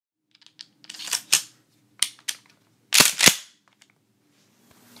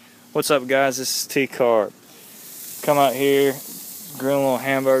What's up, guys? This is Tcarp. Come out here, grilling little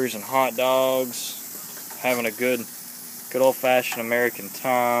hamburgers and hot dogs, having a good old-fashioned American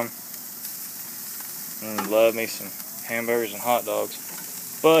time. And love me some hamburgers and hot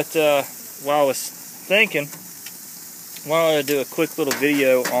dogs. But while I was thinking, why don't I do a quick little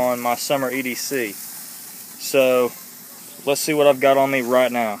video on my summer EDC? So let's see what I've got on me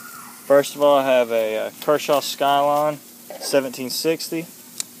right now. First of all, I have a Kershaw Skyline 1760.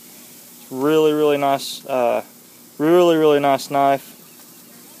 Really nice, really nice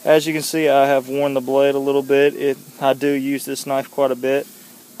knife. As you can see, I have worn the blade a little bit. I do use this knife quite a bit.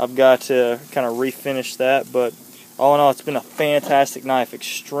 I've got to kind of refinish that, but all in all, it's been a fantastic knife.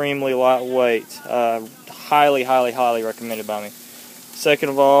 Extremely lightweight. Highly recommended by me. Second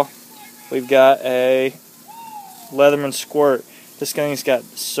of all, we've got a Leatherman Squirt. This thing's got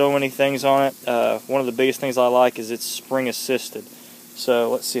so many things on it. One of the biggest things I like is it's spring assisted.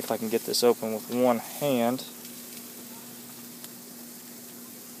 So let's see if I can get this open with one hand.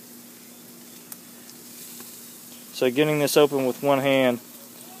 So getting this open with one hand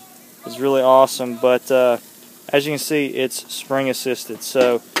is really awesome, but as you can see, it's spring assisted.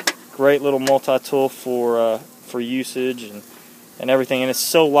 So great little multi-tool for usage and everything. And it's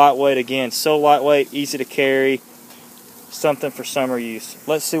so lightweight, again, so lightweight, easy to carry, something for summer use.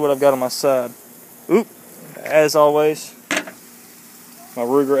 Let's see what I've got on my side. Oop, as always, my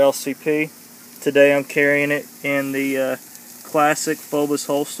Ruger LCP. Today I'm carrying it in the classic Phobos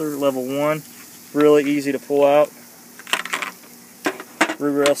holster, level 1. Really easy to pull out.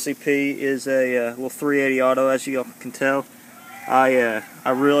 Ruger LCP is a little 380 auto, as you can tell. I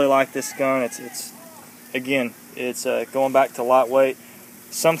really like this gun. It's going back to lightweight.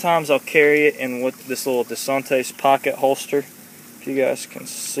 Sometimes I'll carry it in with this little DeSantis pocket holster. If you guys can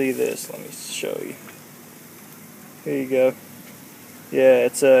see this, let me show you. Here you go. Yeah,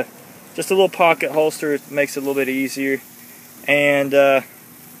 it's just a little pocket holster. It makes it a little bit easier. And of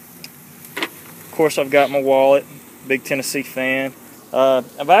course, I've got my wallet. Big Tennessee fan.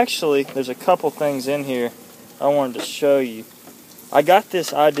 There's a couple things in here I wanted to show you. I got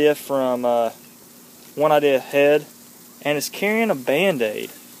this idea from One Idea Head, and it's carrying a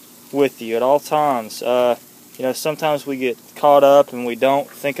Band-Aid with you at all times. You know, sometimes we get caught up and we don't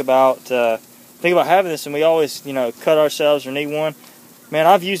think about having this, and we always, cut ourselves or need one. Man,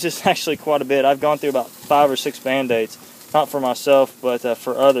 I've used this actually quite a bit. I've gone through about 5 or 6 Band-Aids, not for myself, but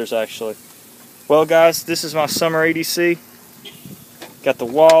for others actually. Well, guys, this is my summer EDC. Got the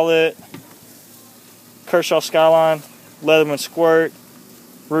wallet, Kershaw Skyline, Leatherman Squirt,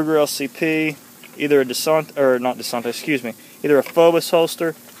 Ruger LCP, either a either a Phobos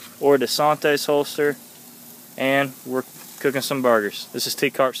holster or a DeSantis holster, and we're cooking some burgers. This is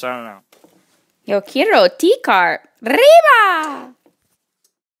Tcarp signing out. Yo quiero Tcarp. ¡Arriba!